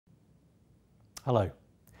Hello.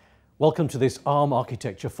 Welcome to this ARM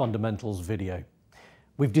Architecture Fundamentals video.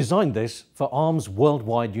 We've designed this for ARM's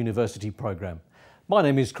Worldwide University Programme. My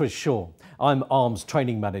name is Chris Shaw. I'm ARM's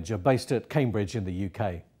Training Manager based at Cambridge in the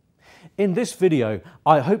UK. In this video,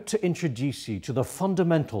 I hope to introduce you to the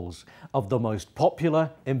fundamentals of the most popular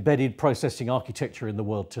embedded processing architecture in the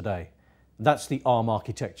world today. That's the ARM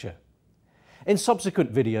architecture. In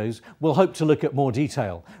subsequent videos, we'll hope to look at more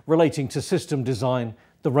detail relating to system design,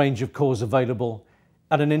 the range of cores available,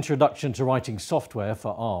 and an introduction to writing software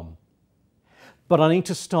for ARM. But I need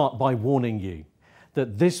to start by warning you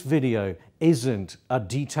that this video isn't a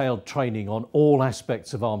detailed training on all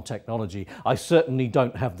aspects of ARM technology. I certainly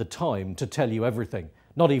don't have the time to tell you everything,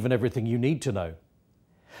 not even everything you need to know.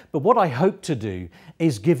 But what I hope to do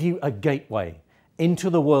is give you a gateway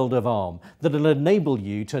into the world of ARM that will enable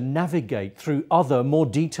you to navigate through other more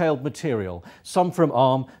detailed material, some from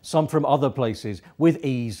ARM, some from other places, with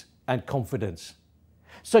ease and confidence.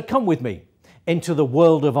 So come with me into the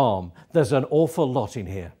world of ARM. There's an awful lot in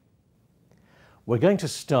here. We're going to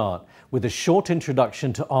start with a short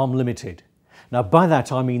introduction to ARM Limited. Now by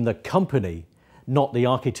that I mean the company, not the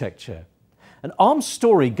architecture. And ARM's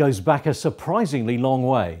story goes back a surprisingly long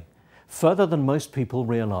way, further than most people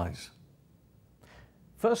realise.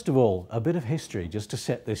 First of all, a bit of history just to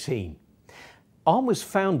set the scene. ARM was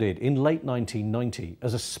founded in late 1990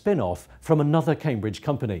 as a spin-off from another Cambridge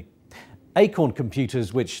company. Acorn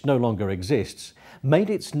Computers, which no longer exists,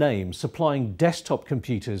 made its name supplying desktop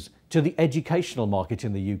computers to the educational market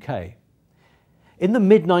in the UK. In the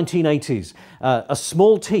mid-1980s, a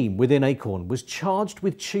small team within Acorn was charged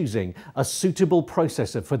with choosing a suitable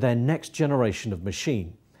processor for their next generation of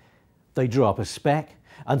machine. They drew up a spec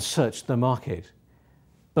and searched the market,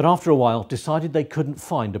 but after a while decided they couldn't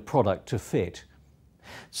find a product to fit.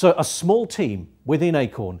 So a small team within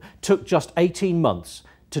Acorn took just 18 months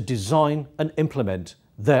to design and implement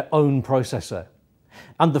their own processor.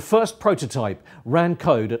 And the first prototype ran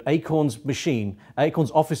code at Acorn's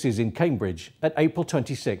offices in Cambridge at April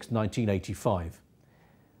 26, 1985.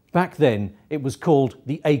 Back then, it was called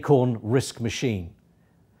the Acorn RISC machine.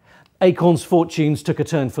 Acorn's fortunes took a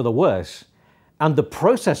turn for the worse, and the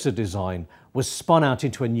processor design was spun out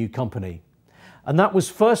into a new company. And that was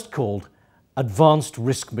first called Advanced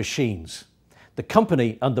RISC Machines. The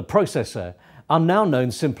company and the processor are now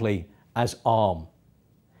known simply as ARM.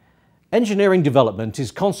 Engineering development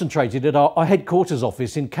is concentrated at our headquarters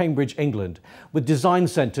office in Cambridge, England, with design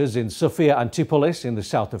centres in Sophia Antipolis in the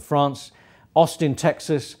south of France, Austin,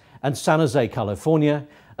 Texas, and San Jose, California,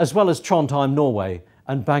 as well as Trondheim, Norway,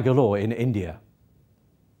 and Bangalore in India.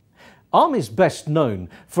 ARM is best known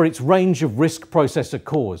for its range of RISC processor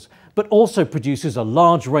cores, but also produces a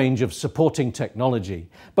large range of supporting technology,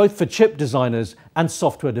 both for chip designers and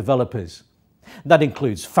software developers. That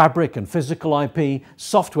includes fabric and physical IP,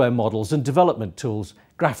 software models and development tools,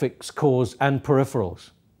 graphics cores and peripherals.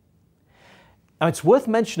 Now it's worth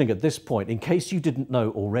mentioning at this point, in case you didn't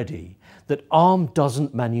know already, that ARM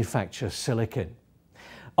doesn't manufacture silicon.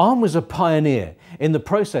 ARM was a pioneer in the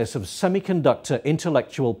process of semiconductor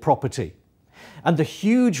intellectual property, and the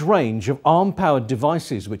huge range of ARM-powered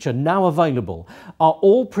devices which are now available are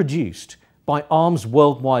all produced by ARM's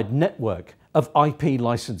worldwide network of IP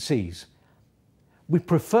licensees. We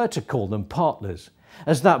prefer to call them partners,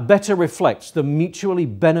 as that better reflects the mutually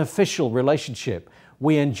beneficial relationship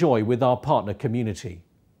we enjoy with our partner community.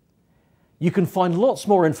 You can find lots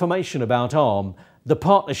more information about ARM, the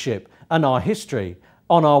partnership and our history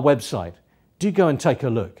on our website. Do go and take a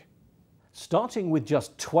look. Starting with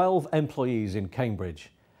just 12 employees in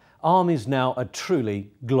Cambridge, ARM is now a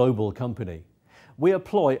truly global company. We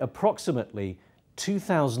employ approximately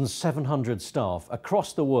 2,700 staff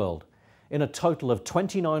across the world in a total of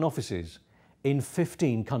 29 offices in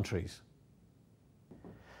 15 countries.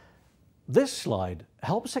 This slide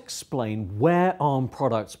helps explain where ARM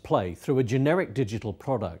products play through a generic digital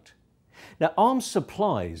product. Now, ARM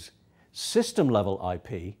supplies system-level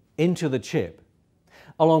IP into the chip,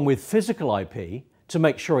 along with physical IP to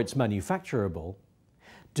make sure it's manufacturable,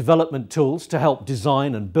 development tools to help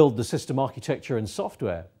design and build the system architecture and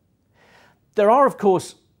software. There are, of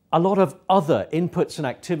course, a lot of other inputs and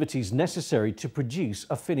activities necessary to produce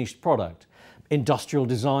a finished product: industrial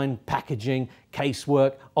design, packaging,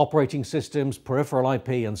 casework, operating systems, peripheral IP,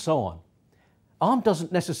 and so on. ARM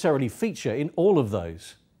doesn't necessarily feature in all of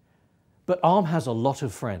those, but ARM has a lot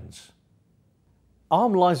of friends.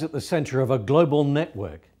 ARM lies at the centre of a global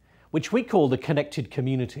network, which we call the connected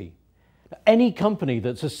community. Any company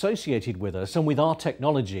that's associated with us and with our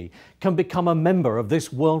technology can become a member of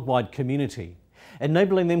this worldwide community,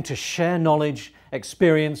 enabling them to share knowledge,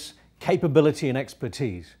 experience, capability and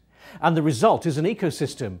expertise. And the result is an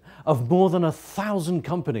ecosystem of more than 1,000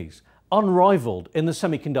 companies, unrivaled in the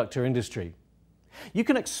semiconductor industry. You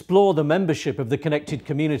can explore the membership of the connected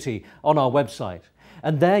community on our website,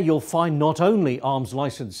 and there you'll find not only ARM's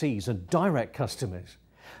licensees and direct customers,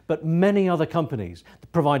 but many other companies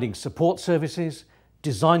providing support services,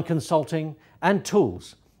 design consulting and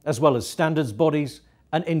tools, as well as standards bodies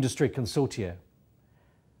and industry consortia.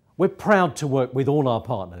 We're proud to work with all our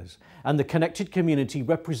partners, and the connected community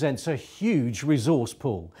represents a huge resource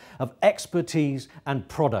pool of expertise and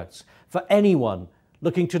products for anyone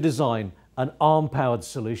looking to design an ARM-powered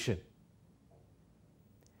solution.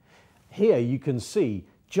 Here you can see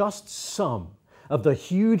just some of the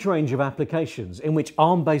huge range of applications in which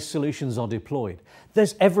ARM-based solutions are deployed.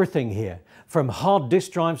 There's everything here, from hard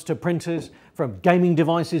disk drives to printers, from gaming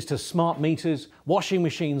devices to smart meters, washing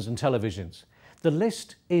machines and televisions. The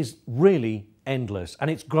list is really endless, and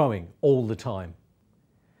it's growing all the time.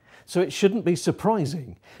 So it shouldn't be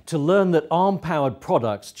surprising to learn that ARM-powered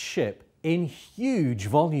products ship in huge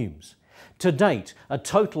volumes. To date, a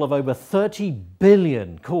total of over 30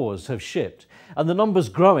 billion cores have shipped, and the number's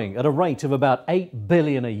growing at a rate of about 8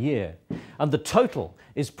 billion a year. And the total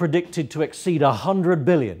is predicted to exceed 100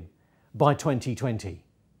 billion by 2020.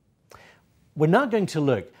 We're now going to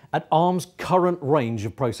look at ARM's current range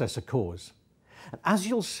of processor cores. And as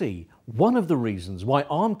you'll see, one of the reasons why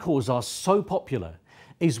ARM cores are so popular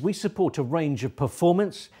is we support a range of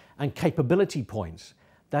performance and capability points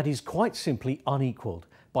that is quite simply unequaled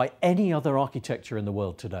by any other architecture in the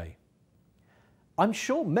world today. I'm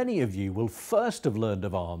sure many of you will first have learned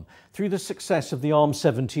of ARM through the success of the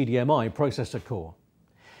ARM7 TDMI processor core.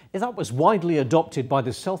 That was widely adopted by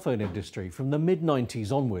the cell phone industry from the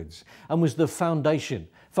mid-90s onwards and was the foundation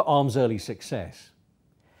for ARM's early success.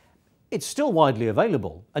 It's still widely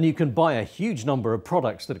available, and you can buy a huge number of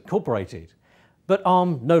products that incorporate it, but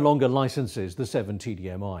ARM no longer licenses the 7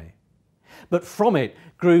 TDMI. But from it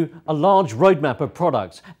grew a large roadmap of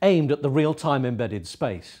products aimed at the real-time embedded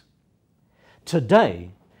space.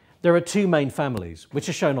 Today, there are two main families, which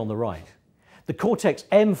are shown on the right. The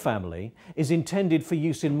Cortex-M family is intended for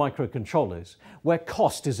use in microcontrollers, where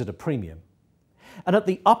cost is at a premium. And at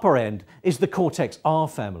the upper end is the Cortex-R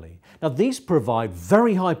family. Now, these provide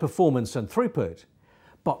very high performance and throughput,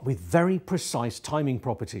 but with very precise timing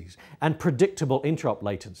properties and predictable interrupt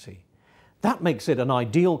latency. That makes it an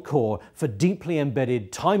ideal core for deeply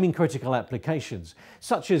embedded timing-critical applications,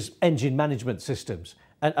 such as engine management systems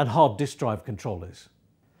and hard disk drive controllers.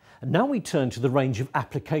 And now we turn to the range of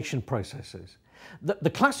application processors. The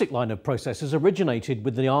classic line of processors originated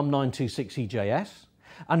with the ARM926EJS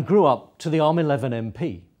and grew up to the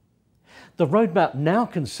ARM11MP. The roadmap now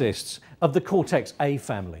consists of the Cortex-A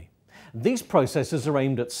family. These processors are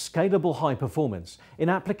aimed at scalable high performance in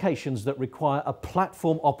applications that require a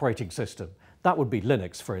platform operating system. That would be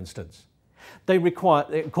Linux, for instance. They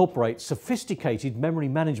incorporate sophisticated memory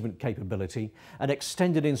management capability and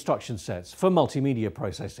extended instruction sets for multimedia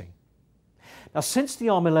processing. Now, since the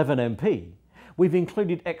ARM11MP, we've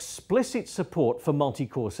included explicit support for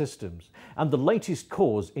multi-core systems, and the latest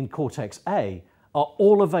cores in Cortex-A are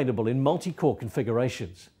all available in multi-core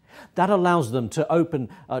configurations. That allows them to open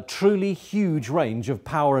a truly huge range of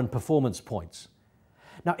power and performance points.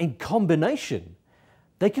 Now, in combination,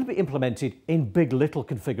 they can be implemented in big. LITTLE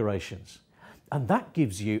configurations, and that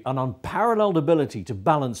gives you an unparalleled ability to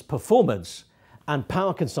balance performance and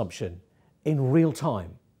power consumption in real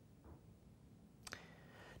time.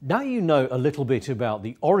 Now you know a little bit about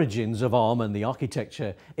the origins of ARM and the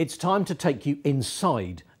architecture, it's time to take you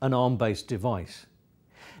inside an ARM-based device.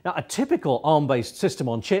 Now, a typical ARM-based system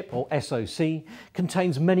on chip, or SoC,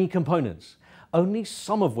 contains many components, only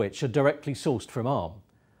some of which are directly sourced from ARM.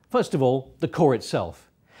 First of all, the core itself.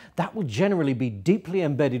 That will generally be deeply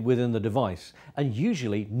embedded within the device and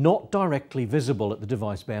usually not directly visible at the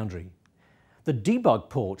device boundary. The debug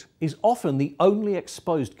port is often the only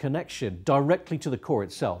exposed connection directly to the core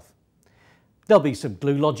itself. There'll be some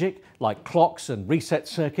glue logic, like clocks and reset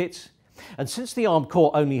circuits. And since the ARM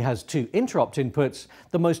core only has two interrupt inputs,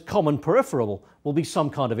 the most common peripheral will be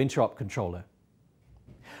some kind of interrupt controller.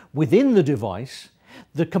 Within the device,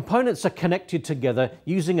 the components are connected together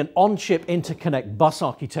using an on-chip interconnect bus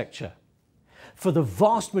architecture. For the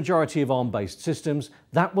vast majority of ARM-based systems,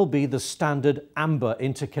 that will be the standard AMBER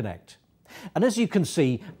interconnect. And as you can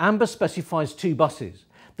see, AMBER specifies two buses.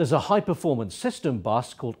 There's a high-performance system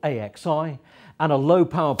bus called AXI and a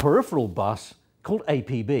low-power peripheral bus called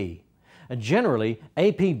APB. And generally,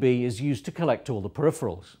 APB is used to collect all the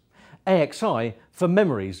peripherals, AXI for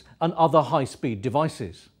memories and other high-speed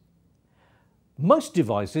devices. Most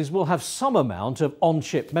devices will have some amount of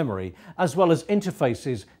on-chip memory as well as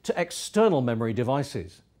interfaces to external memory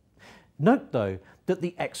devices. Note though that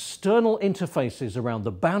the external interfaces around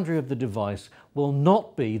the boundary of the device will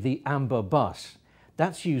not be the AMBER bus.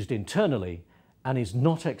 That's used internally and is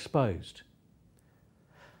not exposed.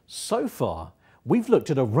 So far, we've looked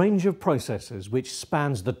at a range of processors which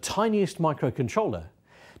spans the tiniest microcontroller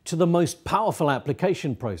to the most powerful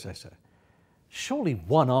application processor. Surely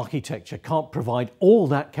one architecture can't provide all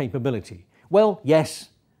that capability. Well, yes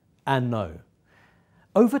and no.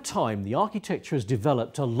 Over time, the architecture has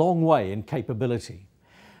developed a long way in capability.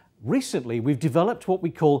 Recently, we've developed what we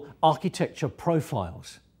call architecture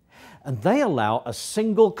profiles, and they allow a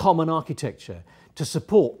single common architecture to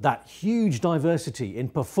support that huge diversity in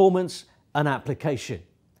performance and application.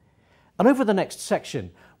 And over the next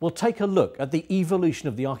section, we'll take a look at the evolution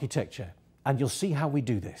of the architecture, and you'll see how we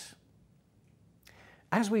do this.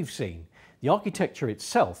 As we've seen, the architecture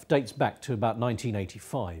itself dates back to about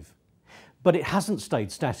 1985, but it hasn't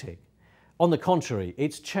stayed static. On the contrary,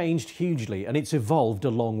 it's changed hugely and it's evolved a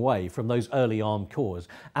long way from those early ARM cores,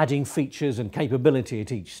 adding features and capability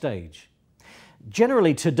at each stage.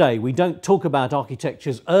 Generally today, we don't talk about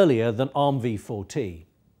architectures earlier than ARM v4t,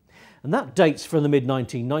 and that dates from the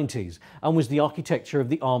mid-1990s and was the architecture of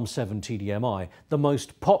the ARM7 TDMI, the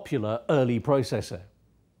most popular early processor.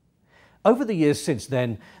 Over the years since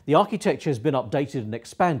then, the architecture has been updated and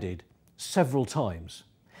expanded several times.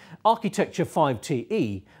 Architecture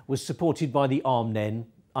 5TE was supported by the ARM9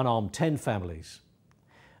 and ARM10 families.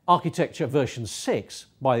 Architecture version 6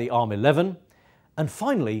 by the ARM11, and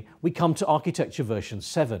finally we come to architecture version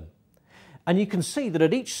 7. And you can see that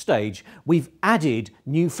at each stage we've added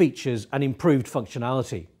new features and improved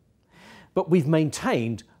functionality. But we've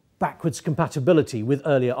maintained backwards compatibility with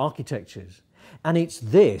earlier architectures. And it's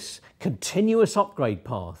this continuous upgrade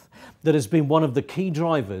path that has been one of the key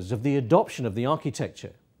drivers of the adoption of the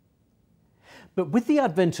architecture. But with the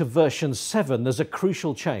advent of version 7, there's a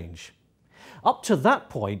crucial change. Up to that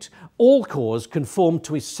point, all cores conformed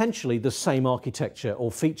to essentially the same architecture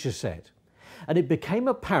or feature set. And it became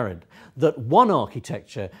apparent that one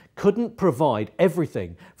architecture couldn't provide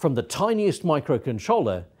everything from the tiniest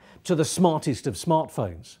microcontroller to the smartest of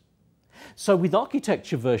smartphones. So with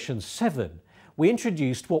architecture version 7, we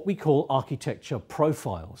introduced what we call architecture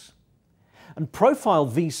profiles. And Profile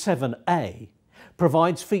V7A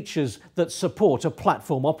provides features that support a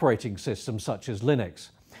platform operating system such as Linux,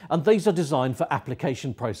 and these are designed for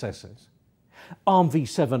application processors. ARM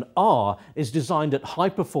v7R is designed at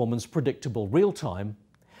high-performance predictable real-time,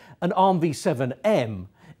 and ARM v7M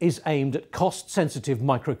is aimed at cost-sensitive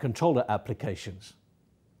microcontroller applications.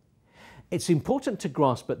 It's important to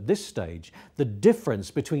grasp at this stage the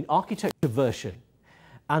difference between architecture version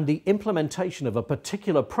and the implementation of a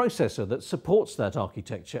particular processor that supports that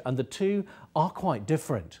architecture, and the two are quite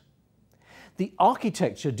different. The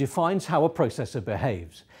architecture defines how a processor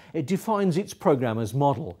behaves. It defines its programmer's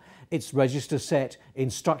model, its register set,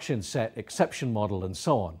 instruction set, exception model, and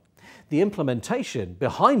so on. The implementation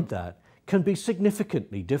behind that can be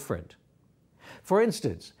significantly different. For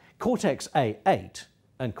instance, Cortex-A8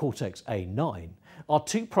 and Cortex-A9 are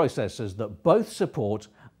two processors that both support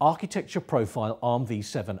architecture profile ARM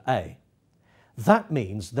v7A. That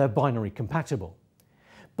means they're binary compatible.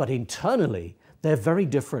 But internally, they're very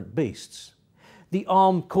different beasts. The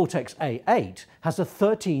ARM Cortex-A8 has a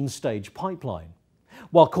 13-stage pipeline,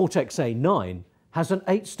 while Cortex-A9 has an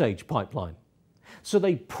 8-stage pipeline. So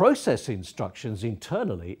they process instructions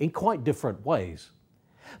internally in quite different ways.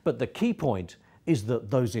 But the key point is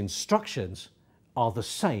that those instructions are the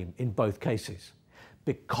same in both cases.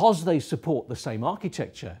 Because they support the same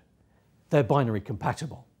architecture, they're binary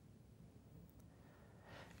compatible.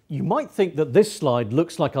 You might think that this slide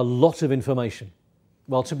looks like a lot of information.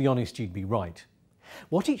 Well, to be honest, you'd be right.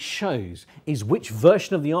 What it shows is which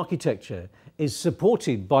version of the architecture is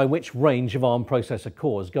supported by which range of ARM processor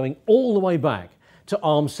cores, going all the way back to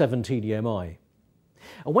ARM7 TDMI.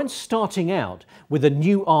 And when starting out with a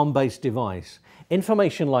new ARM-based device,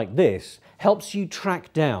 information like this helps you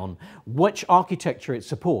track down which architecture it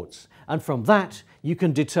supports, and from that you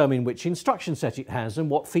can determine which instruction set it has and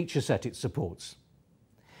what feature set it supports.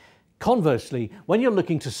 Conversely, when you're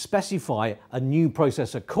looking to specify a new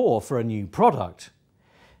processor core for a new product,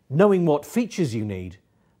 knowing what features you need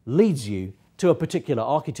leads you to a particular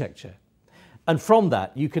architecture. And from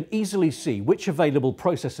that, you can easily see which available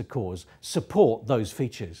processor cores support those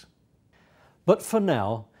features. But for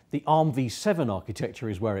now, the ARM v7 architecture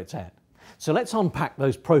is where it's at. So let's unpack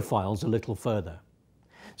those profiles a little further.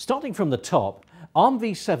 Starting from the top, ARM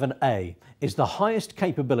v7A is the highest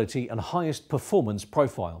capability and highest performance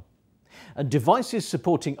profile. And devices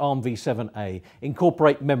supporting ARM v7A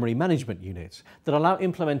incorporate memory management units that allow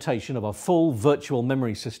implementation of a full virtual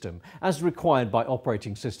memory system as required by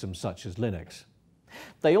operating systems such as Linux.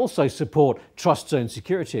 They also support trust zone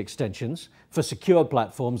security extensions for secure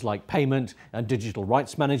platforms like payment and digital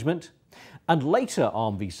rights management. And later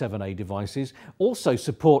ARM v7A devices also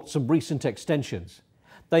support some recent extensions.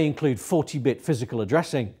 They include 40-bit physical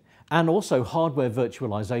addressing and also hardware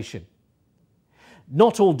virtualization.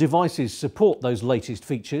 Not all devices support those latest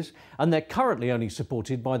features, and they're currently only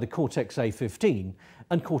supported by the Cortex-A15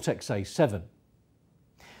 and Cortex-A7.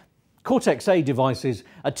 Cortex-A devices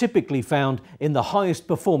are typically found in the highest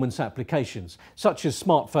performance applications, such as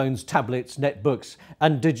smartphones, tablets, netbooks,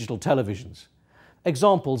 and digital televisions.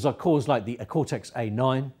 Examples are cores like the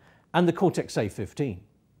Cortex-A9 and the Cortex-A15.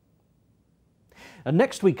 And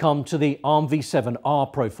next we come to the ARM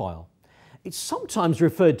v7R profile. It's sometimes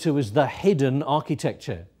referred to as the hidden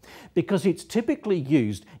architecture because it's typically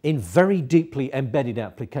used in very deeply embedded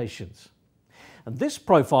applications. And this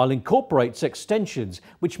profile incorporates extensions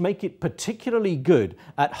which make it particularly good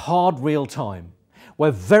at hard real time,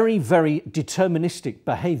 where very deterministic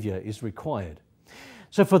behavior is required.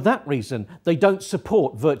 So for that reason, they don't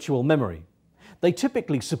support virtual memory. They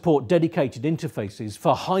typically support dedicated interfaces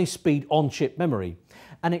for high-speed on-chip memory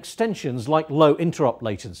and extensions like low interrupt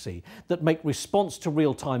latency that make response to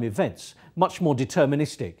real-time events much more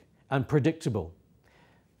deterministic and predictable.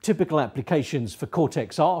 Typical applications for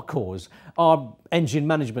Cortex-R cores are engine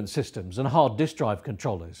management systems and hard disk drive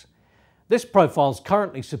controllers. This profile is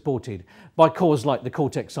currently supported by cores like the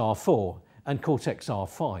Cortex-R4 and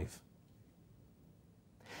Cortex-R5.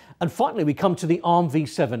 And finally, we come to the ARM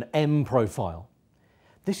v7M profile.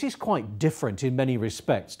 This is quite different in many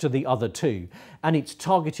respects to the other two, and it's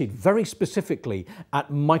targeted very specifically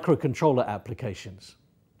at microcontroller applications.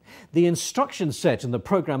 The instruction set and the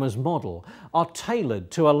programmer's model are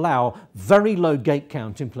tailored to allow very low gate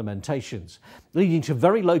count implementations, leading to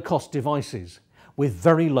very low cost devices with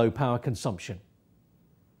very low power consumption.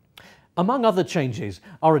 Among other changes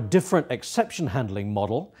are a different exception handling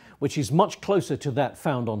model, which is much closer to that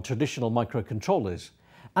found on traditional microcontrollers,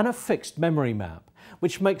 and a fixed memory map,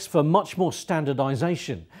 which makes for much more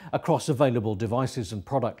standardization across available devices and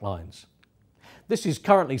product lines. This is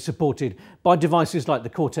currently supported by devices like the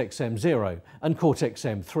Cortex-M0 and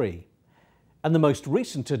Cortex-M3. And the most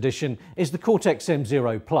recent addition is the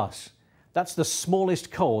Cortex-M0 Plus. That's the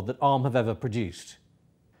smallest core that ARM have ever produced.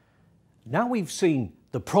 Now we've seen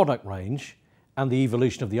the product range and the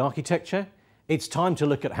evolution of the architecture, it's time to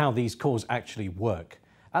look at how these cores actually work,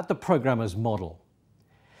 at the programmer's model.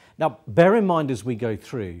 Now, bear in mind as we go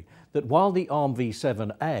through that while the ARM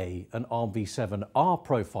v7A and ARM v7R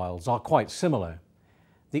profiles are quite similar,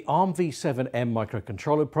 the ARM v7M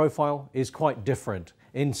microcontroller profile is quite different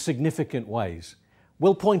in significant ways.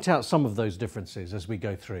 We'll point out some of those differences as we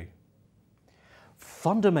go through.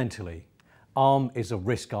 Fundamentally, ARM is a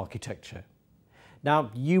RISC architecture.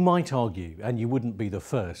 Now, you might argue, and you wouldn't be the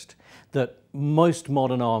first, that most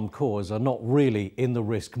modern ARM cores are not really in the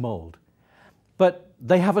RISC mold. But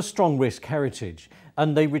they have a strong RISC heritage,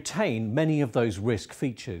 and they retain many of those RISC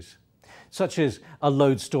features, such as a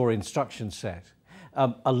load store instruction set,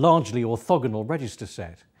 a largely orthogonal register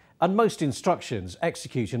set, and most instructions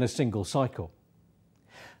execute in a single cycle.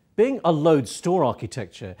 Being a load store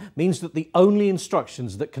architecture means that the only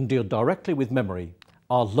instructions that can deal directly with memory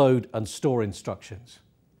are load and store instructions.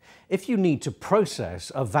 If you need to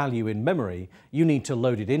process a value in memory, you need to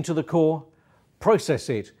load it into the core, process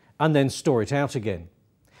it, and then store it out again.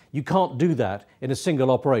 You can't do that in a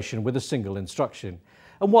single operation with a single instruction.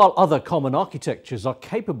 And while other common architectures are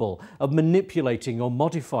capable of manipulating or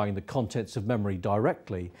modifying the contents of memory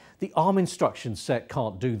directly, the ARM instruction set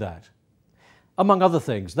can't do that. Among other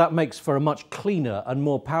things, that makes for a much cleaner and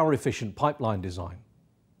more power-efficient pipeline design.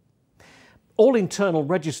 All internal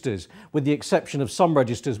registers, with the exception of some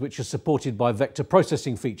registers which are supported by vector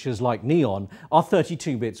processing features like Neon, are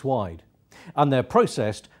 32 bits wide, and they're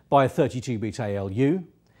processed by a 32-bit ALU,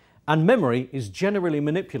 and memory is generally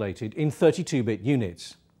manipulated in 32-bit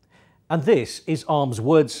units. And this is ARM's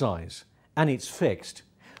word size, and it's fixed.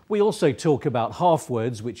 We also talk about half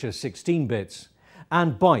words, which are 16 bits,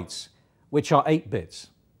 and bytes, which are 8 bits.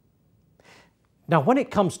 Now, when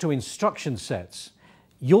it comes to instruction sets,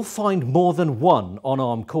 you'll find more than one on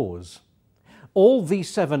ARM cores. All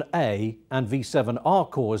v7A and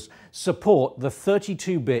v7R cores support the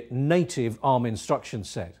 32-bit native ARM instruction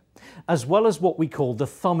set, as well as what we call the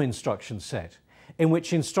thumb instruction set, in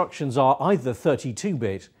which instructions are either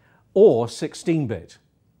 32-bit or 16-bit.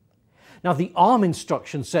 Now, the ARM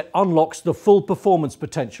instruction set unlocks the full performance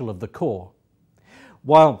potential of the core,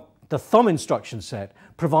 while The thumb instruction set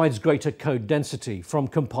provides greater code density from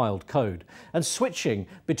compiled code, and switching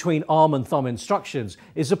between ARM and thumb instructions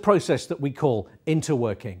is a process that we call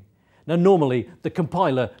interworking. Now, normally the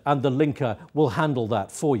compiler and the linker will handle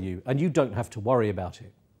that for you, and you don't have to worry about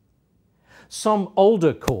it. Some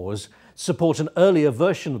older cores support an earlier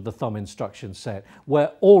version of the thumb instruction set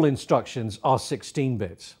where all instructions are 16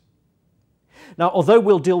 bits. Now, although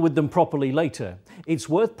we'll deal with them properly later, it's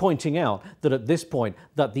worth pointing out that at this point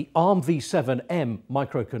that the ARM v7M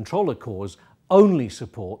microcontroller cores only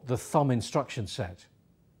support the thumb instruction set.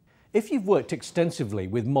 If you've worked extensively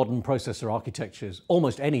with modern processor architectures,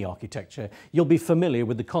 almost any architecture, you'll be familiar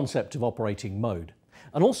with the concept of operating mode,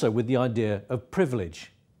 and also with the idea of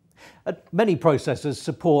privilege. Many processors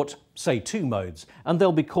support, say, two modes, and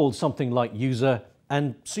they'll be called something like user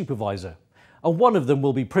and supervisor. And one of them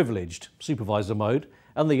will be privileged, supervisor mode,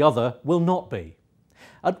 and the other will not be.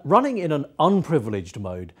 Running in an unprivileged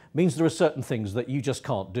mode means there are certain things that you just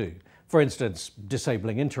can't do. For instance,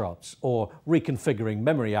 disabling interrupts or reconfiguring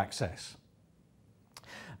memory access.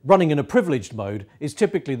 Running in a privileged mode is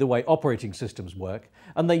typically the way operating systems work,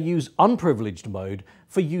 and they use unprivileged mode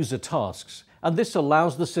for user tasks. And this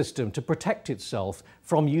allows the system to protect itself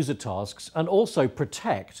from user tasks and also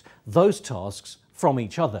protect those tasks from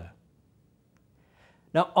each other.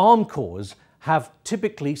 Now, ARM cores have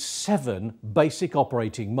typically 7 basic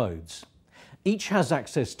operating modes. Each has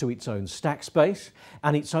access to its own stack space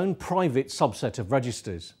and its own private subset of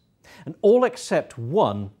registers. And all except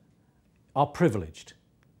one are privileged.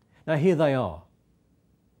 Now, here they are.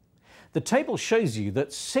 The table shows you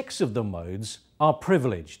that 6 of the modes are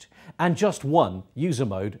privileged and just one, user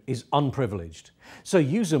mode, is unprivileged. So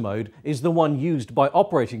user mode is the one used by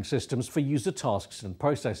operating systems for user tasks and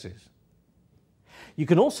processes. You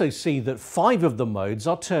can also see that 5 of the modes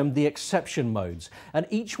are termed the exception modes, and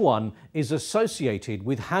each one is associated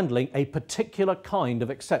with handling a particular kind of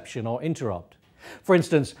exception or interrupt. For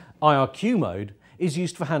instance, IRQ mode is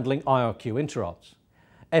used for handling IRQ interrupts.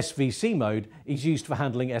 SVC mode is used for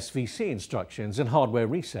handling SVC instructions and hardware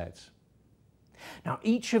resets. Now,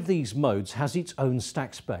 each of these modes has its own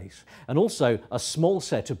stack space and also a small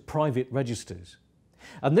set of private registers.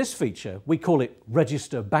 And this feature, we call it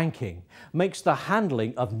register banking, makes the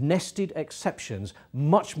handling of nested exceptions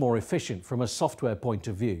much more efficient from a software point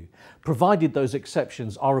of view, provided those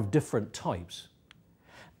exceptions are of different types.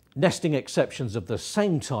 Nesting exceptions of the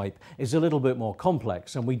same type is a little bit more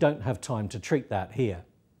complex, and we don't have time to treat that here.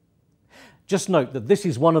 Just note that this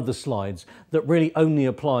is one of the slides that really only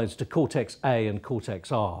applies to Cortex-A and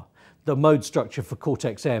Cortex-R. The mode structure for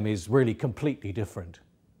Cortex-M is really completely different.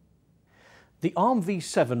 The ARM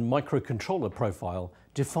v7 microcontroller profile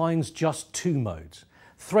defines just 2 modes,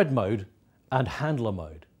 thread mode and handler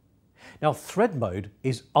mode. Now, thread mode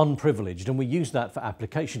is unprivileged, and we use that for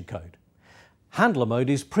application code. Handler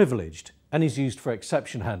mode is privileged and is used for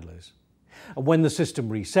exception handlers. And when the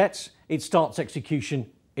system resets, it starts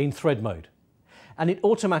execution in thread mode, and it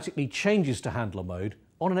automatically changes to handler mode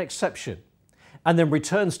on an exception, and then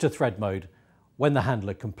returns to thread mode when the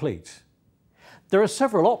handler completes. There are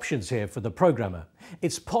several options here for the programmer.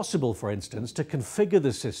 It's possible, for instance, to configure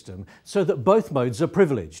the system so that both modes are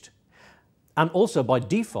privileged. And also, by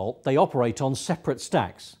default, they operate on separate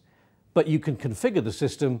stacks. But you can configure the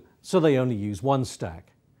system so they only use one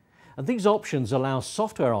stack. And these options allow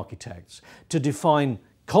software architects to define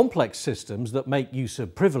complex systems that make use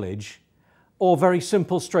of privilege, or very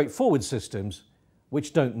simple, straightforward systems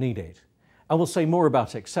which don't need it. And we'll say more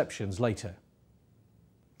about exceptions later.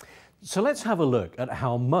 So let's have a look at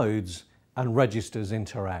how modes and registers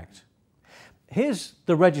interact. Here's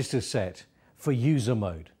the register set for user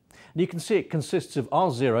mode. And you can see it consists of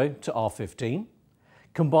R0 to R15,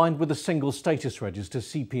 combined with a single status register,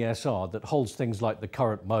 CPSR, that holds things like the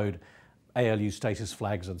current mode, ALU status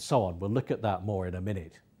flags, and so on. We'll look at that more in a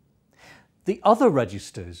minute. The other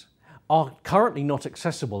registers are currently not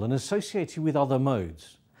accessible and associated with other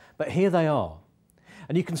modes, but here they are.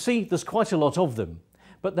 And you can see there's quite a lot of them,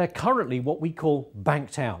 but they're currently what we call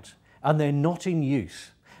banked out, and they're not in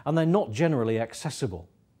use, and they're not generally accessible.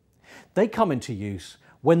 They come into use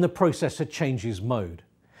when the processor changes mode.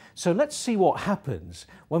 So let's see what happens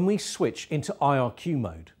when we switch into IRQ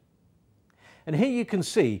mode. And here you can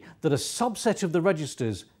see that a subset of the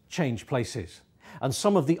registers change places, and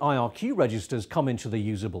some of the IRQ registers come into the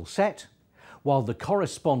usable set, while the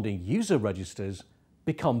corresponding user registers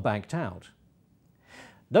become banked out.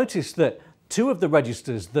 Notice that 2 of the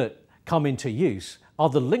registers that come into use are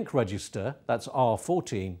the link register, that's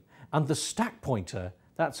R14, and the stack pointer,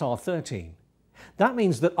 that's R13. That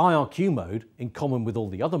means that IRQ mode, in common with all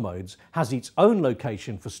the other modes, has its own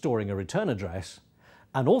location for storing a return address,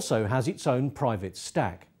 and also has its own private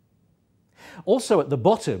stack. Also at the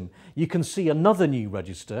bottom, you can see another new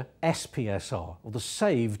register, SPSR, or the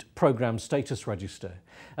Saved Program Status Register,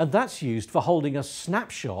 and that's used for holding a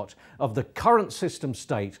snapshot of the current system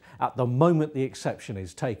state at the moment the exception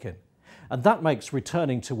is taken. And that makes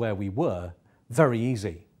returning to where we were very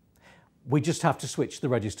easy. We just have to switch the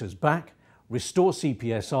registers back, restore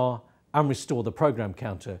CPSR, and restore the program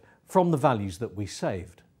counter from the values that we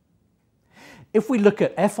saved. If we look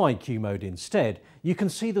at FIQ mode instead, you can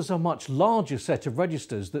see there's a much larger set of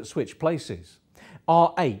registers that switch places.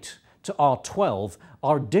 R8 to R12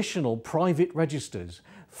 are additional private registers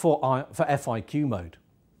for FIQ mode.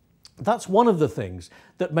 That's one of the things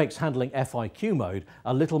that makes handling FIQ mode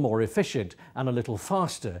a little more efficient and a little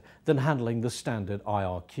faster than handling the standard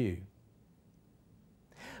IRQ.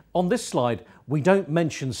 On this slide, we don't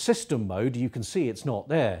mention system mode. You can see it's not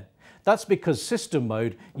there. That's because system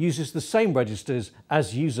mode uses the same registers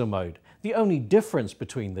as user mode. The only difference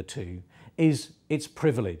between the two is it's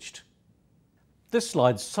privileged. This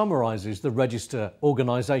slide summarizes the register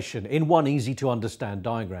organization in one easy to understand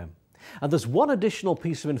diagram. And there's one additional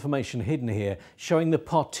piece of information hidden here showing the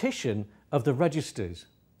partition of the registers.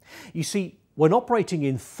 You see, when operating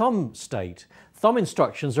in thumb state, thumb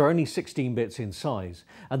instructions are only 16 bits in size,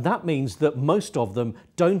 and that means that most of them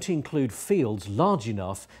don't include fields large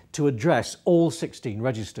enough to address all 16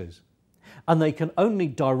 registers. And they can only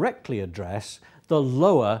directly address the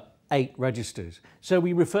lower 8 registers, so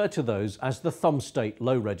we refer to those as the thumb state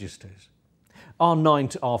low registers. R9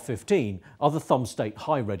 to R15 are the thumb state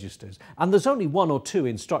high registers, and there's only 1 or 2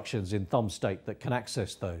 instructions in thumb state that can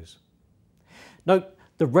access those. Note,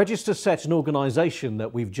 the register set and organization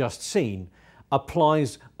that we've just seen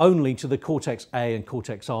applies only to the Cortex-A and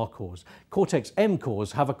Cortex-R cores. Cortex-M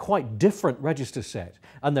cores have a quite different register set,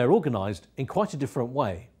 and they're organized in quite a different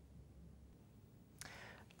way.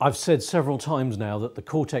 I've said several times now that the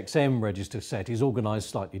Cortex-M register set is organized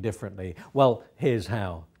slightly differently. Well, here's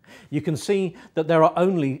how. You can see that there are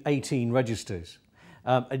only 18 registers.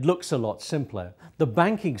 It looks a lot simpler. The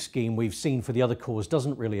banking scheme we've seen for the other cores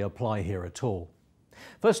doesn't really apply here at all.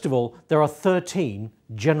 First of all, there are 13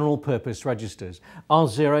 general purpose registers.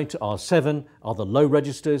 R0 to R7 are the low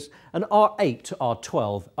registers, and R8 to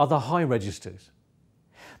R12 are the high registers.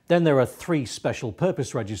 Then there are 3 special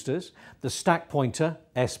purpose registers, the stack pointer,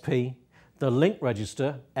 SP, the link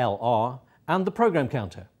register, LR, and the program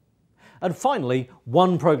counter. And finally,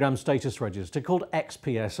 one program status register called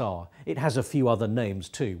XPSR. It has a few other names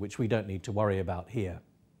too, which we don't need to worry about here.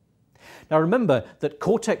 Now remember that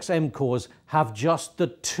Cortex-M cores have just the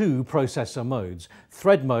 2 processor modes,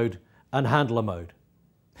 thread mode and handler mode.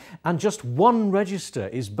 And just one register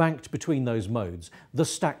is banked between those modes, the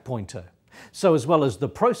stack pointer. So as well as the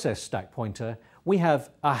process stack pointer, we have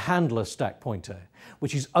a handler stack pointer,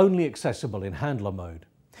 which is only accessible in handler mode.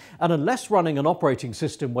 And unless running an operating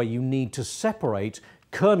system where you need to separate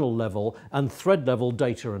kernel level and thread level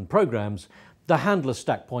data and programs, the handler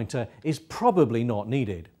stack pointer is probably not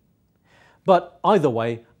needed. But either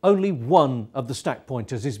way, only one of the stack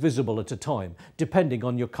pointers is visible at a time, depending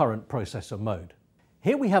on your current processor mode.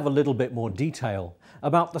 Here we have a little bit more detail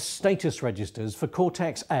about the status registers for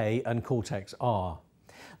Cortex-A and Cortex-R.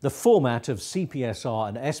 The format of CPSR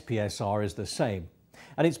and SPSR is the same,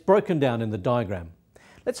 and it's broken down in the diagram.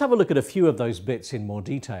 Let's have a look at a few of those bits in more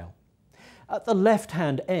detail. At the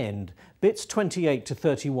left-hand end, bits 28 to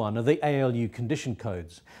 31 are the ALU condition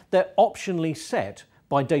codes. They're optionally set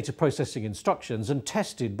by data processing instructions and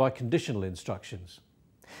tested by conditional instructions.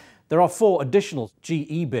 There are 4 additional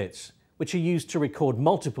GE bits which are used to record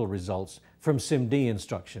multiple results from SIMD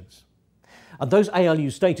instructions. And those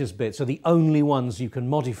ALU status bits are the only ones you can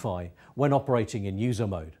modify when operating in user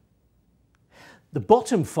mode. The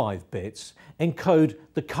bottom 5 bits encode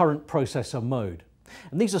the current processor mode.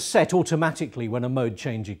 And these are set automatically when a mode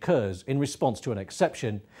change occurs in response to an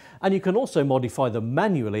exception, and you can also modify them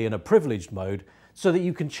manually in a privileged mode so that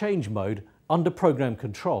you can change mode under program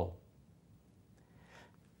control.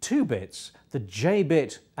 2 bits, the J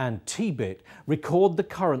bit and T bit, record the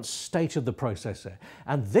current state of the processor,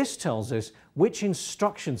 and this tells us which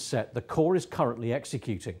instruction set the core is currently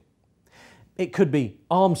executing. It could be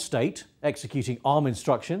ARM state, executing ARM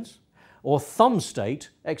instructions, or thumb state,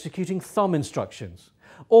 executing thumb instructions,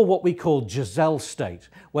 or what we call Giselle state,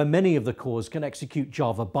 where many of the cores can execute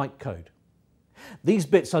Java bytecode. These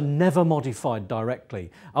bits are never modified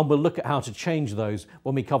directly, and we'll look at how to change those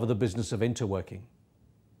when we cover the business of interworking.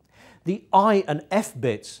 The I and F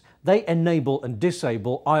bits, they enable and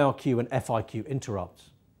disable IRQ and FIQ interrupts.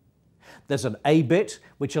 There's an A bit,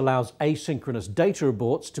 which allows asynchronous data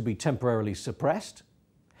aborts to be temporarily suppressed,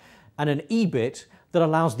 and an E bit that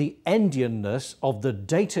allows the endianness of the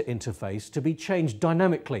data interface to be changed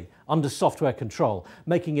dynamically under software control,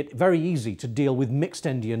 making it very easy to deal with mixed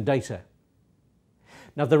endian data.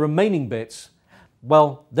 Now the remaining bits,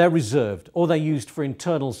 well, they're reserved or they're used for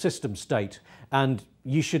internal system state, and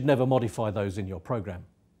you should never modify those in your program.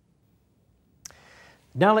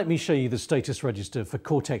 Now let me show you the status register for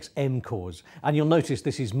Cortex-M cores, and you'll notice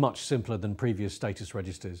this is much simpler than previous status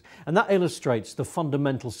registers, and that illustrates the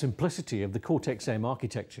fundamental simplicity of the Cortex-M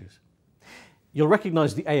architectures. You'll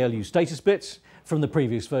recognise the ALU status bits from the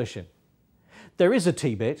previous version. There is a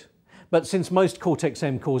T bit, but since most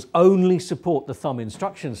Cortex-M cores only support the thumb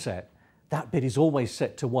instruction set, that bit is always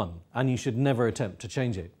set to 1, and you should never attempt to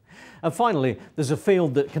change it. And finally, there's a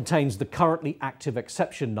field that contains the currently active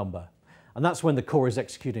exception number, and that's when the core is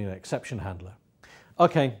executing an exception handler.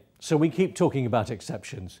 Okay, so we keep talking about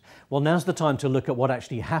exceptions. Well, now's the time to look at what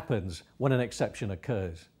actually happens when an exception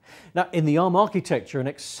occurs. Now, in the ARM architecture, an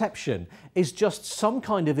exception is just some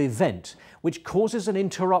kind of event which causes an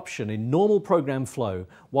interruption in normal program flow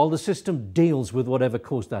while the system deals with whatever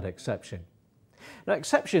caused that exception. Now,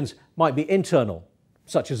 exceptions might be internal,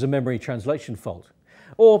 such as a memory translation fault,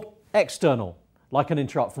 or external, like an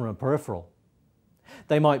interrupt from a peripheral.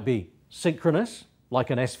 They might be synchronous, like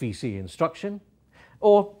an SVC instruction,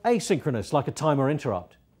 or asynchronous, like a timer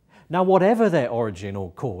interrupt. Now, whatever their origin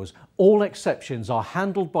or cause, all exceptions are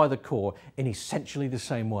handled by the core in essentially the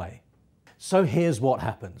same way. So here's what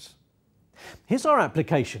happens. Here's our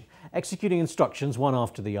application, executing instructions one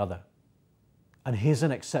after the other. And here's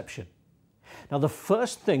an exception. Now, the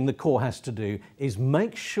first thing the core has to do is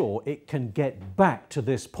make sure it can get back to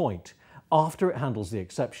this point after it handles the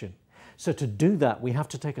exception. So to do that, we have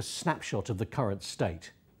to take a snapshot of the current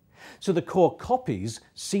state. So the core copies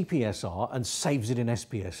CPSR and saves it in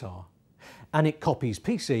SPSR. And it copies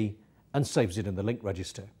PC and saves it in the link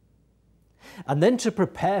register. And then to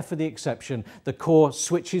prepare for the exception, the core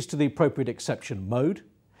switches to the appropriate exception mode,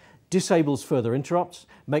 disables further interrupts,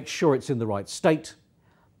 makes sure it's in the right state,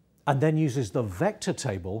 and then uses the vector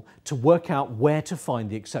table to work out where to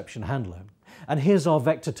find the exception handler. And here's our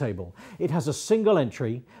vector table. It has a single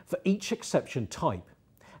entry for each exception type,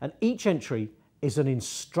 and each entry is an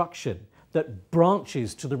instruction that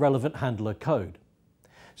branches to the relevant handler code.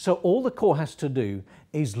 So all the core has to do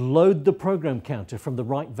is load the program counter from the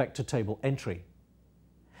right vector table entry,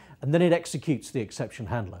 and then it executes the exception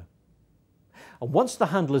handler. And once the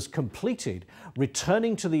handler is completed,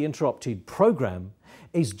 returning to the interrupted program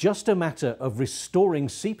is just a matter of restoring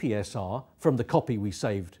CPSR from the copy we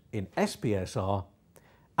saved in SPSR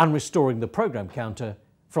and restoring the program counter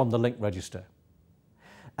from the link register.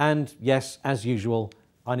 And yes, as usual,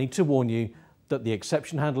 I need to warn you that the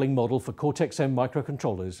exception handling model for Cortex-M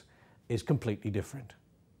microcontrollers is completely different.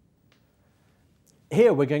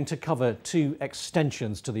 Here we're going to cover two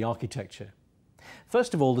extensions to the architecture.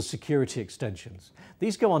 First of all, the security extensions.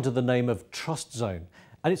 These go under the name of TrustZone,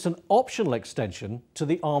 and it's an optional extension to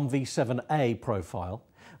the ARM v7a profile.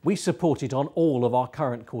 We support it on all of our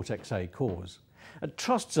current Cortex-A cores.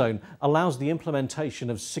 TrustZone allows the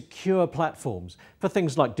implementation of secure platforms for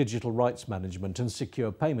things like digital rights management and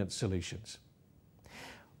secure payment solutions.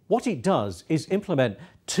 What it does is implement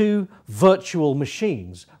two virtual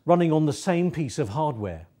machines running on the same piece of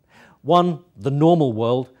hardware. One, the normal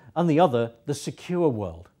world, and the other, the secure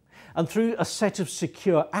world. And through a set of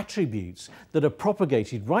secure attributes that are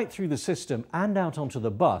propagated right through the system and out onto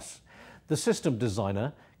the bus, the system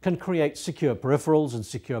designer can create secure peripherals and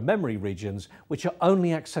secure memory regions which are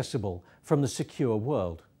only accessible from the secure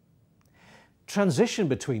world. Transition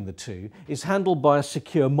between the two is handled by a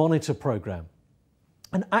secure monitor program.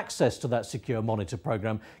 And access to that secure monitor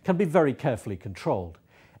program can be very carefully controlled.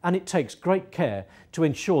 And it takes great care to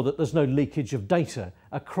ensure that there's no leakage of data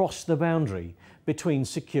across the boundary between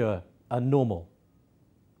secure and normal.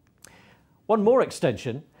 One more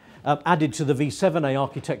extension, added to the v7a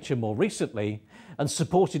architecture more recently and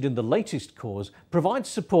supported in the latest cores, provides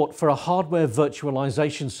support for a hardware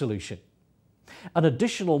virtualization solution. An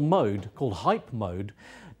additional mode called Hype Mode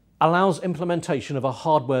allows implementation of a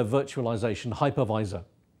hardware virtualization hypervisor.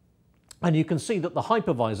 And you can see that the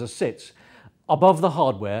hypervisor sits above the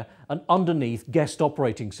hardware and underneath guest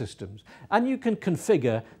operating systems. And you can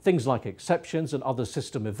configure things like exceptions and other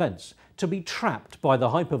system events to be trapped by the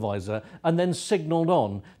hypervisor and then signaled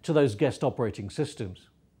on to those guest operating systems.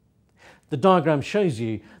 The diagram shows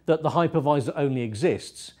you that the hypervisor only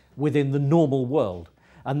exists within the normal world,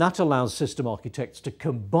 and that allows system architects to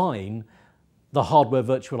combine the hardware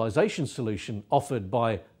virtualization solution offered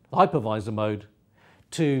by the hypervisor mode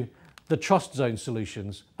to the TrustZone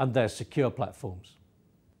solutions and their secure platforms.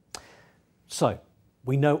 So,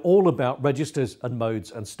 We know all about registers and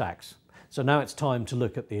modes and stacks. So now it's time to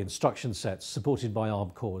look at the instruction sets supported by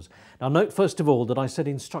ARM cores. Now note first of all that I said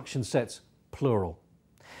instruction sets plural.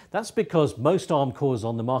 That's because most ARM cores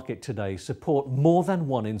on the market today support more than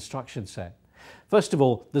one instruction set. First of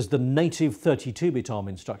all, there's the native 32-bit ARM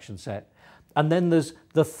instruction set, and then there's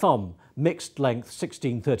the thumb mixed length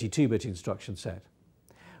 16 32-bit instruction set.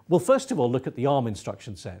 We'll first of all look at the ARM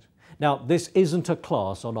instruction set. Now this isn't a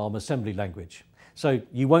class on ARM assembly language, so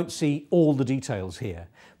you won't see all the details here,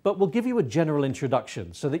 but we'll give you a general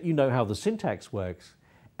introduction so that you know how the syntax works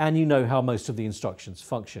and you know how most of the instructions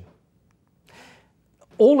function.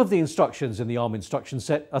 All of the instructions in the ARM instruction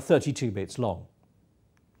set are 32 bits long.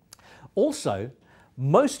 Also,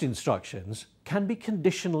 most instructions can be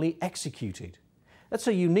conditionally executed. That's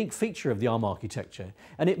a unique feature of the ARM architecture,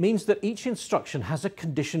 and it means that each instruction has a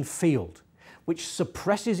condition field which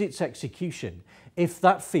suppresses its execution if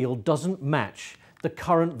that field doesn't match the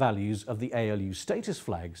current values of the ALU status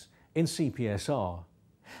flags in CPSR.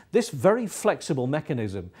 This very flexible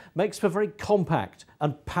mechanism makes for very compact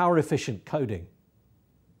and power-efficient coding.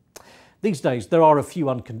 These days there are a few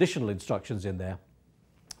unconditional instructions in there,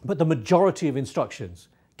 but the majority of instructions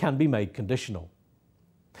can be made conditional.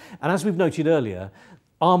 And as we've noted earlier,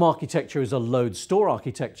 ARM architecture is a load-store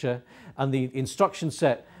architecture, and the instruction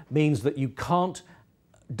set means that you can't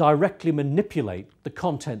directly manipulate the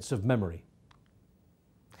contents of memory.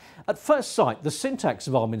 At first sight, the syntax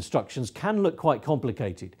of ARM instructions can look quite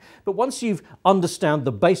complicated, but once you understand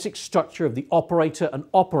the basic structure of the operator and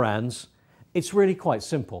operands, it's really quite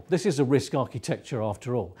simple. This is a RISC architecture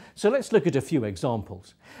after all. So let's look at a few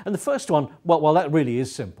examples. And the first one, well, that really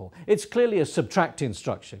is simple. It's clearly a subtract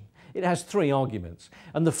instruction. It has 3 arguments,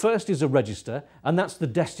 and the first is a register, and that's the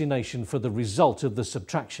destination for the result of the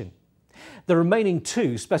subtraction. The remaining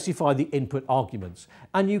 2 specify the input arguments,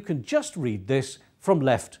 and you can just read this from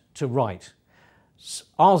left to right.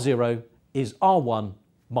 R0 is R1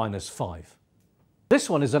 minus 5. This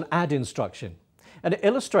one is an add instruction, and it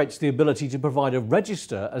illustrates the ability to provide a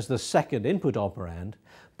register as the second input operand,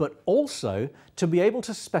 but also to be able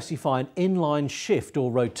to specify an inline shift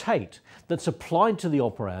or rotate that's applied to the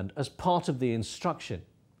operand as part of the instruction.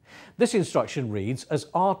 This instruction reads as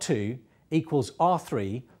R2 equals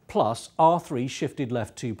R3 plus R3 shifted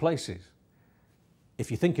left 2 places. If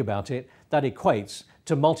you think about it, that equates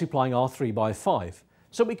to multiplying R3 by 5.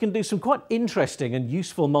 So we can do some quite interesting and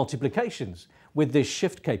useful multiplications with this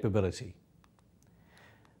shift capability.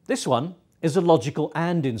 This one is a logical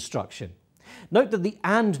AND instruction. Note that the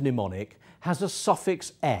AND mnemonic has a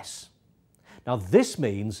suffix S. Now this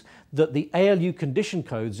means that the ALU condition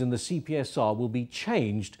codes in the CPSR will be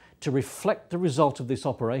changed to reflect the result of this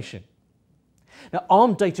operation. Now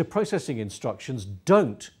ARM data processing instructions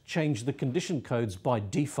don't change the condition codes by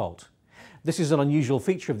default. This is an unusual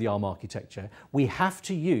feature of the ARM architecture. We have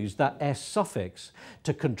to use that S suffix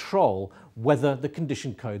to control whether the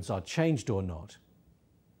condition codes are changed or not.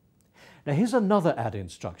 Now here's another add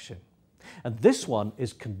instruction, and this one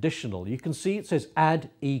is conditional. You can see it says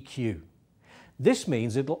add EQ. This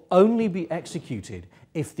means it'll only be executed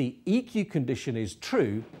if the EQ condition is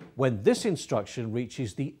true when this instruction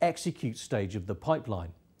reaches the execute stage of the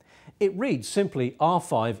pipeline. It reads simply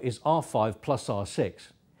R5 is R5 plus R6,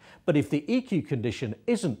 but if the EQ condition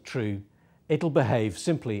isn't true, it'll behave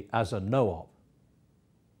simply as a no-op.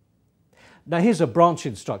 Now here's a branch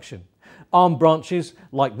instruction. ARM branches,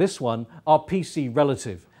 like this one, are PC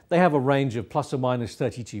relative. They have a range of plus or minus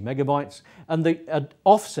 32 megabytes, and the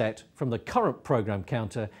offset from the current program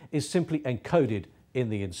counter is simply encoded in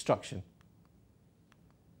the instruction.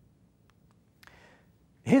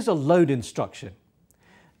 Here's a load instruction.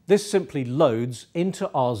 This simply loads into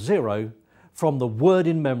R0 from the word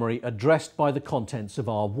in memory addressed by the contents of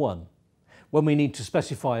R1. When we need to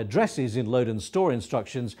specify addresses in load and store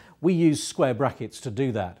instructions, we use square brackets to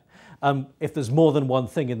do that. If there's more than one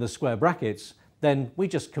thing in the square brackets, then we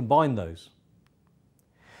just combine those.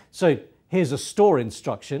 So here's a store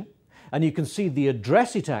instruction, and you can see the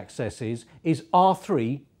address it accesses is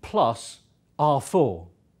R3 plus R4.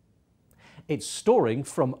 It's storing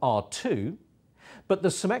from R2, but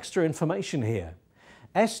there's some extra information here.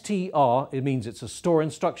 STR, it means it's a store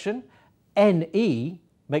instruction. NE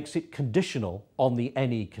makes it conditional on the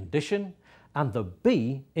NE condition, and the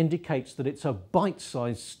B indicates that it's a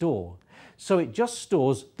byte-sized store. So it just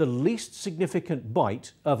stores the least significant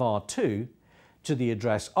byte of R2 to the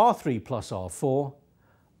address R3 plus R4,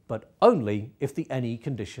 but only if the NE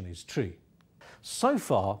condition is true. So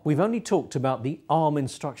far, we've only talked about the ARM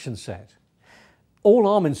instruction set. All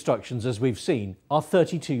ARM instructions, as we've seen, are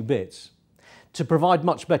 32 bits. To provide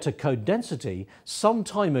much better code density, some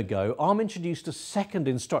time ago ARM introduced a second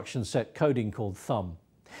instruction set coding called Thumb.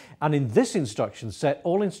 And in this instruction set,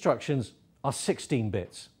 all instructions are 16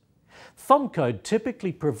 bits. Thumb code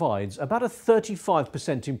typically provides about a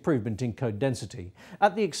 35% improvement in code density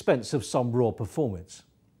at the expense of some raw performance.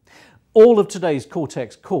 All of today's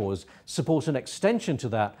Cortex cores support an extension to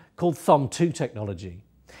that called Thumb 2 technology.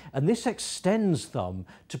 And this extends Thumb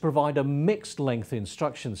to provide a mixed length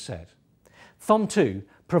instruction set. Thumb 2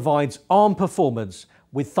 provides ARM performance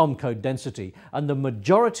with Thumb code density, and the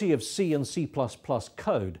majority of C and C++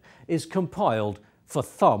 code is compiled for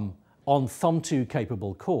Thumb on Thumb 2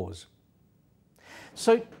 capable cores.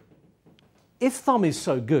 So, if Thumb is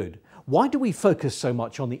so good, why do we focus so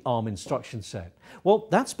much on the ARM instruction set? Well,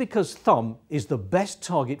 that's because Thumb is the best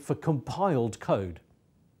target for compiled code.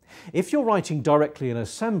 If you're writing directly in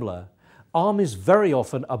assembler, ARM is very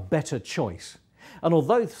often a better choice. And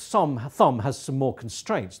although Thumb has some more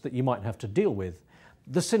constraints that you might have to deal with,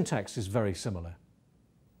 the syntax is very similar.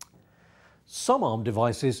 Some ARM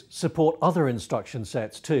devices support other instruction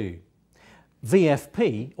sets too.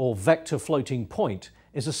 VFP, or Vector Floating Point,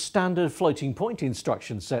 is a standard floating point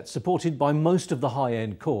instruction set supported by most of the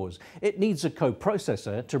high-end cores. It needs a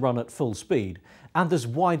coprocessor to run at full speed, and there's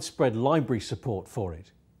widespread library support for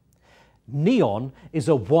it. Neon is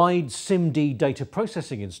a wide SIMD data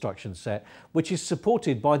processing instruction set which is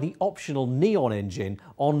supported by the optional Neon engine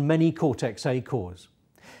on many Cortex-A cores.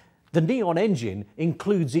 The Neon engine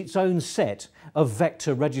includes its own set of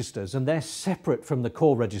vector registers, and they're separate from the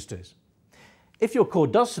core registers. If your core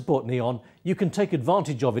does support Neon, you can take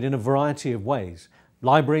advantage of it in a variety of ways: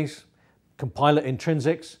 libraries, compiler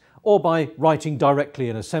intrinsics, or by writing directly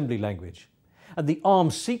in assembly language. And the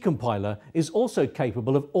ARM C compiler is also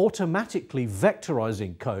capable of automatically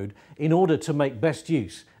vectorizing code in order to make best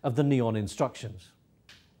use of the Neon instructions.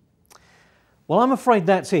 Well, I'm afraid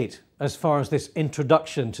that's it as far as this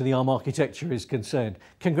introduction to the ARM architecture is concerned.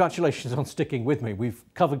 Congratulations on sticking with me. We've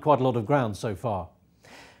covered quite a lot of ground so far.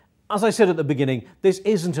 As I said at the beginning, this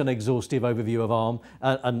isn't an exhaustive overview of ARM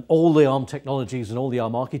and all the ARM technologies and all the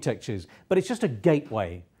ARM architectures, but it's just a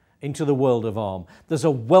gateway into the world of ARM. There's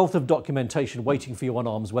a wealth of documentation waiting for you on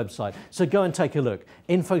ARM's website, so go and take a look,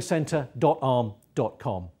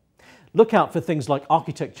 infocenter.arm.com. Look out for things like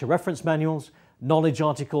architecture reference manuals, knowledge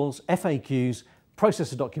articles, FAQs,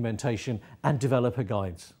 processor documentation, and developer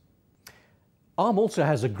guides. ARM also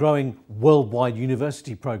has a growing worldwide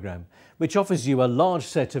university program, which offers you a large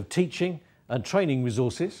set of teaching and training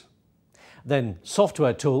resources, then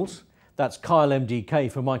software tools, that's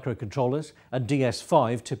KyleMDK for microcontrollers and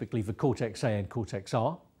DS5 typically for Cortex-A and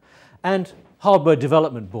Cortex-R, and hardware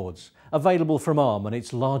development boards available from ARM and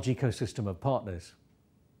its large ecosystem of partners.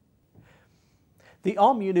 The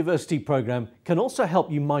ARM University program can also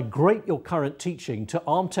help you migrate your current teaching to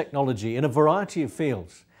ARM technology in a variety of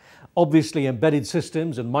fields. Obviously embedded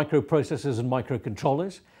systems and microprocessors and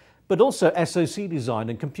microcontrollers, but also SoC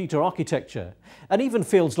design and computer architecture, and even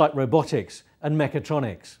fields like robotics and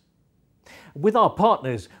mechatronics. With our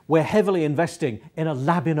partners, we're heavily investing in a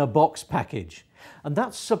lab-in-a-box package, and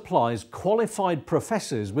that supplies qualified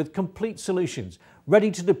professors with complete solutions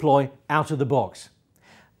ready to deploy out of the box.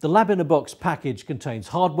 The lab-in-a-box package contains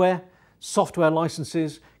hardware, software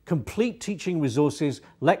licenses, complete teaching resources,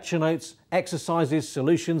 lecture notes, exercises,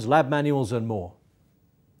 solutions, lab manuals, and more.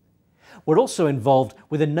 We're also involved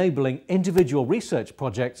with enabling individual research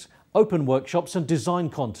projects, open workshops, and design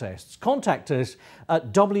contests. Contact us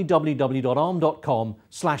at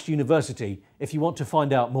www.arm.com/university if you want to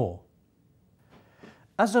find out more.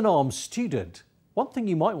 As an ARM student, one thing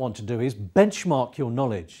you might want to do is benchmark your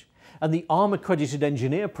knowledge, and the ARM Accredited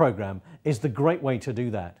Engineer program is the great way to do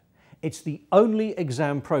that. It's the only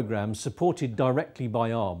exam program supported directly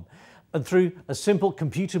by ARM, and through a simple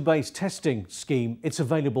computer-based testing scheme, it's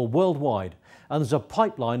available worldwide, and there's a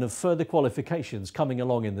pipeline of further qualifications coming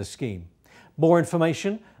along in the scheme. More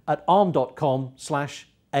information at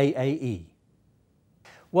arm.com/AAE.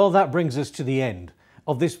 Well, that brings us to the end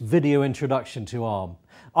of this video introduction to ARM.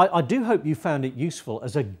 I do hope you found it useful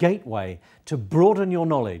as a gateway to broaden your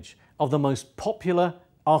knowledge of the most popular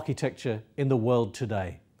architecture in the world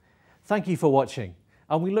today. Thank you for watching,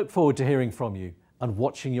 and we look forward to hearing from you and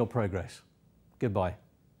watching your progress. Goodbye.